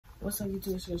What's up,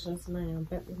 YouTube? It's your Ashantiii. I'm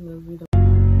back with another video.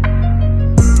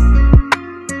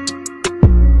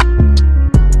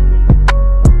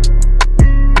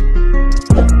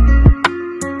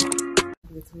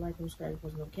 Forget to like and subscribe,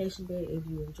 post notification bell if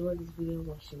you enjoyed this video.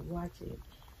 Make sure you watch it.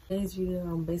 Today's video,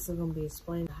 I'm basically gonna be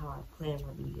explaining how I plan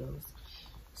my videos.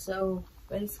 So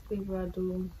basically, what I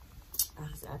do,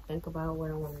 I think about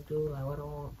what I want to do, like what I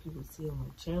want people to see on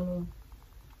my channel.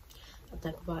 I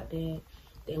think about that.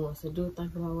 Then once I do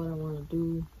think about what I want to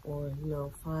do, or you know,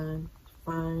 find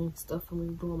stuff for me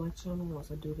to do on my channel.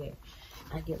 Once I do that,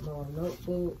 I get my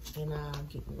notebook and I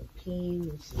get my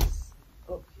pen, which is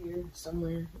up here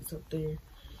somewhere. It's up there.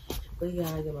 But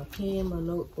yeah, I get my pen, my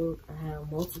notebook. I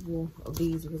have multiple of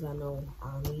these because I know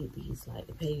I'll need these. Like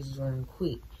the pages run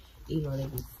quick, even though they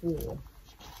be full.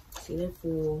 See, they're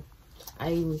full.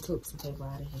 I even took some paper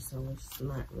out of here, so it's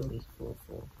not really full,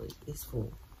 but it's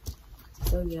full.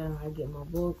 So yeah, I get my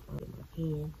book, I get my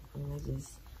pen, and I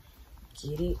just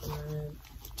get it, and I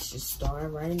just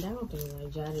start writing down things. I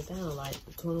jot it down. Like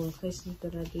the 21 questions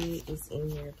that I did is in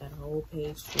here. Got a whole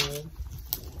page full.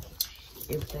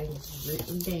 Everything is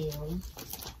written down,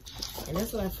 and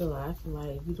that's what I feel like. I feel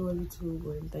like if you do on YouTube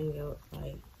or anything else,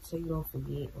 like so you don't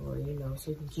forget, or you know,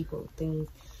 so you can keep up with things.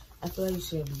 I feel like you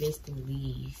should invest in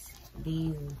these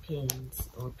and pens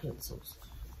or pencils.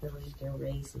 That way you can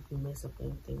erase if you mess up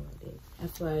anything like that. I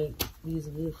feel like these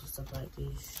are good for stuff like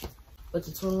this. But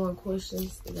the 21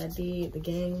 questions that I did, the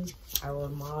game, I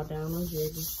wrote them all down on here.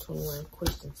 This 21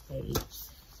 questions page.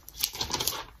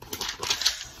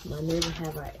 My never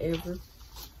have I ever.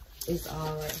 It's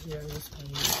all right here on this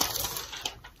page.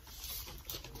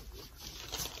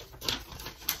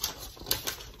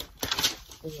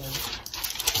 Yeah.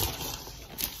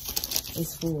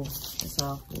 It's full. It's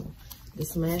all full. The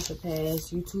Smash or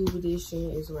Pass YouTube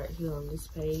edition is right here on this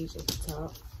page at the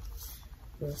top.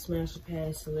 The Smash or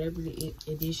Pass Celebrity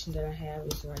edition that I have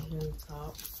is right here on the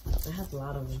top. I have a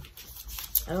lot of them.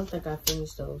 I don't think I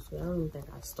finished those. I don't even think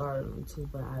I started them too,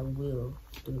 but I will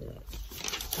do that.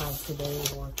 Probably today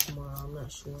or tomorrow, I'm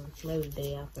not sure. Maybe the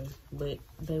day after, but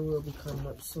they will be coming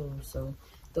up soon. So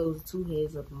those are 2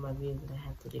 heads up on my video that I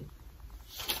have to do.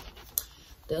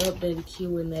 The updated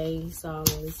Q&A is all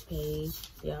on this page.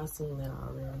 Y'all seen that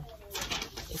already.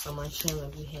 It's on my channel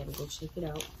if you haven't, go check it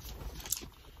out.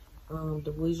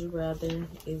 The Would You Rather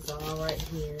is all right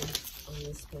here on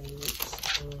this page.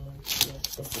 And yeah,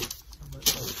 that's it on my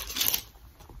page.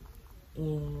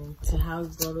 And to how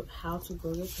to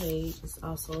grow your page is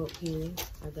also up here.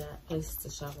 I got places to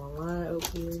shop online up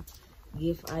here.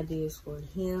 Gift ideas for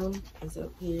him is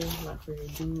up here, like for your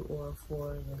dude or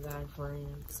for your guy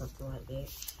friend, something like that.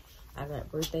 I got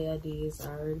birthday ideas.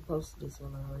 I already posted this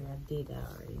one already. I did that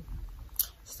already.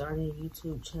 Starting a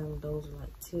YouTube channel, those are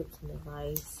like tips and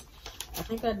advice. I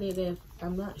think I did that.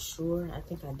 I'm not sure. I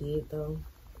think I did though.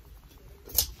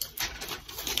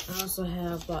 I also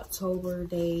have October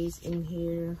days in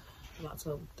here.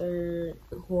 October 3rd,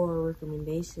 horror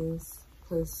recommendations,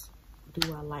 plus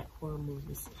do I like horror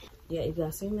movies. Yeah, if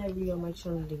y'all seen that video on my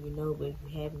channel, then you know, but if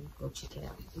you haven't, go check it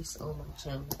out. It's on my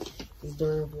channel. It's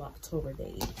during October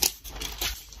days.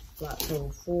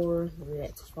 October 4,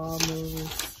 react to fall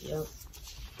movies. Yep.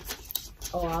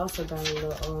 Oh, I also got a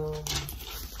little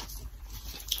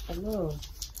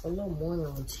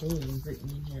morning routine written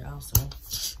in here also.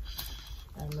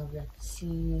 I don't know if y'all can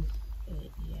see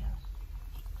it. Yeah.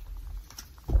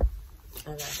 I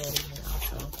got that in here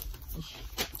also.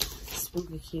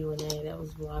 Spooky Q&A, that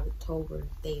was vlog October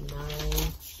day 9.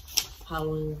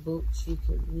 Halloween books you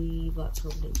could read,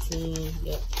 October day 10.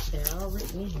 Yep, they're all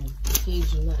written in here. I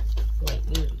kid you not. Like,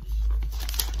 really.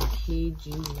 I kid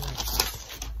you not.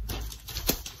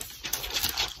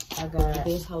 I got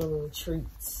best Halloween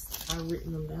treats. I've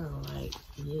written them down, like,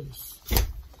 yes.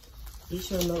 Get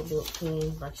your notebook,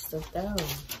 pen, write stuff down.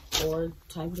 Or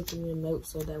type it up in your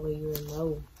notes so that way you'll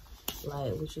know.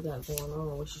 Like, what you got going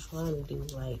on, what you're trying to do.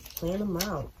 Like, plan them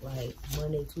out. Like,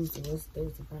 Monday, Tuesday, Wednesday,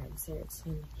 Thursday, Friday, Saturday,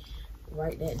 Sunday.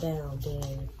 Write that down.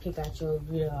 Then pick out your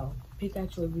video. Pick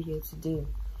out your video to do.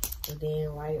 And then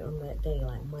write on that day.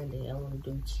 Like, Monday, I want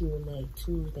to do Q&A.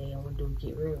 Tuesday, I want to do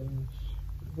Get Real. And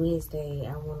Wednesday,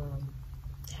 I want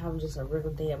to have just a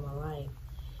regular day of my life.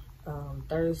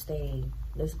 Thursday,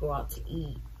 let's go out to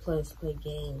eat. Plus, play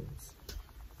games.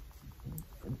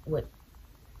 What?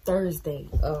 Thursday,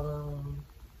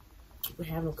 we're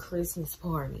having a Christmas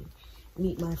party,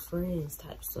 meet my friends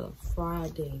type stuff.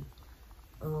 Friday,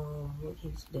 what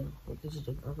could you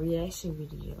do? A reaction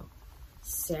video.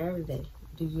 Saturday,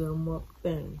 do your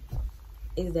mukbang.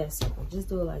 It's that simple. Just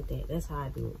do it like that. That's how I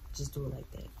do it. Just do it like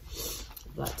that.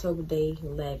 October Day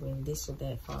 11, this or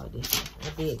that fall edition. I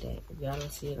did that. If y'all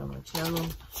don't see it on my channel,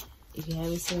 if you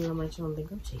haven't seen it on my channel, then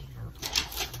go check it out.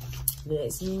 The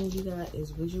next thing you got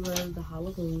is Would You Rather the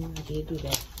Halloween. I did do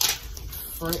that.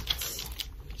 Front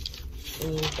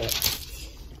and back.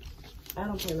 I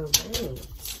don't play no games.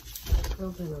 I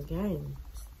don't play no games.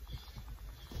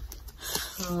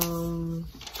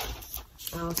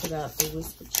 I also got the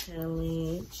Whisper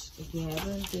Challenge. If you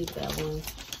haven't did that one,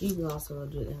 you can also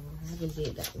do that one. I haven't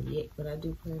did that one yet, but I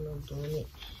do plan on doing it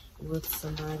with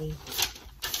somebody.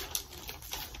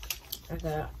 I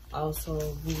got also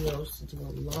videos to do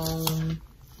along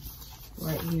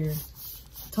right here.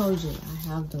 Told you I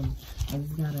have them. I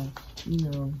just gotta, you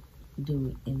know, do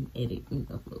it and edit and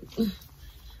upload.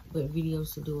 But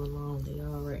videos to do along, they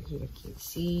are right here. Can you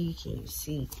see? Can you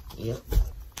see? Yep.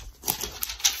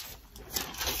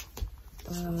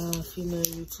 Female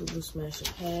YouTuber Smash a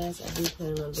Pass. I do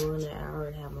plan on doing that. I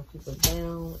already have my people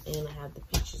down and I have the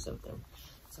pictures of them,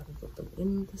 so I can put them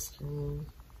in the screen.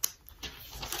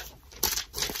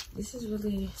 This is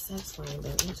really satisfying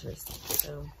but interesting.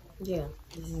 So yeah,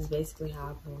 this is basically how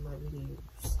I plan my videos.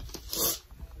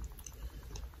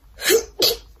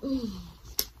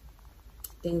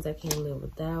 Things I can't live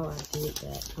without. I did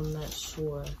that. I'm not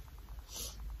sure.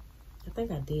 I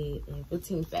think I did. And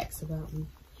 15 facts about me.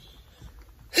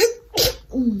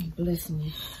 Bless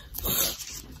me.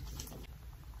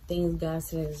 Things God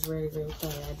said is very, very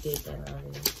funny. I did that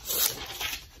already.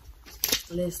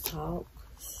 Let's talk.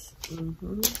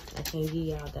 I can't give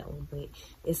y'all that one, but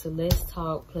it's a let's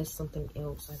talk plus something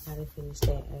else. I gotta finish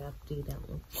that. I have to do that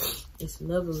one. It's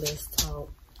another let's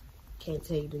talk. Can't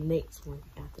tell you the next one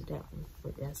after that one,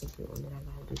 but that's a good one that I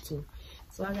gotta do too.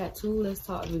 So I got 2 let's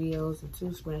talk videos and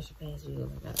 2 Smash a Pass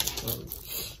videos I gotta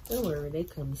upload. Don't worry, they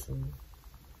coming soon.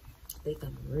 They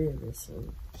coming really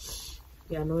soon.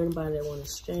 Y'all know anybody that want to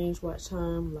exchange watch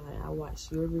time? Like I watch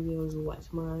your videos, you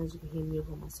watch mine. You can hit me up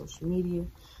on my social media.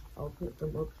 I'll put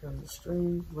them up here on the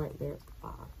stream right there at the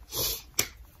bottom.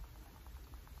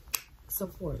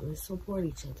 Support. Let's support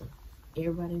each other.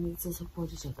 Everybody needs to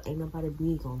support each other. Ain't nobody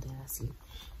big on that, I see.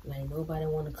 Like nobody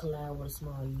want to collab with a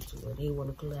small YouTuber. They want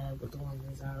to collab with the one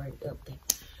that's already up there.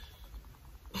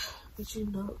 But you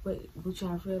know, but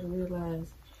y'all fail to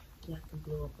realize y'all can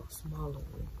blow up a smaller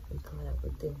one and collab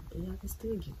with them. And y'all can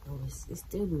still get noticed. It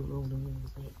still be rolling in the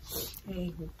back.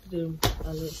 Hey,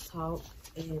 let's talk.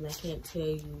 And I can't tell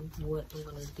you what I'm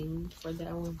going to do for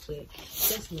that one. But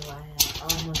just know I have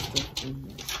all my stuff in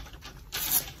here.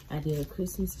 I did a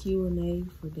Christmas Q&A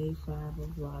for day 5 of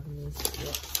Vlogmas.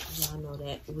 Yep, y'all know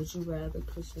that. Would you rather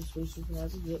Christmas? Would you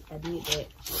rather? Yep, I did that.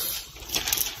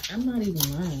 I'm not even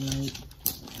lying. Like,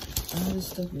 all this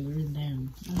stuff is written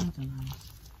down. I'm not gonna lie.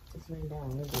 It's written down,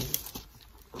 literally.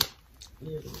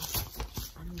 Literally.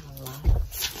 I'm not gonna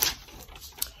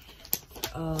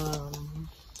lie.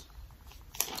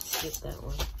 Skip that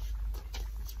one.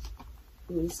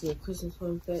 We see a Christmas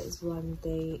Fun Fest Vlogmas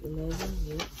Day 11.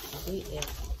 Yep, I did that.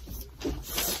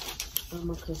 All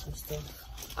my Christmas stuff.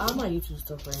 All my YouTube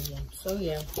stuff right here. So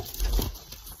yeah.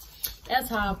 That's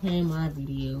how I plan my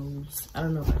videos. I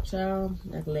don't know about y'all.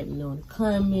 Y'all can let me know in the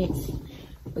comments.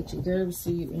 But your girl will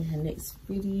see you in her next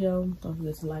video. Don't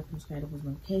forget to like and subscribe with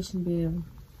notification bell.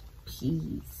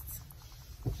 Peace.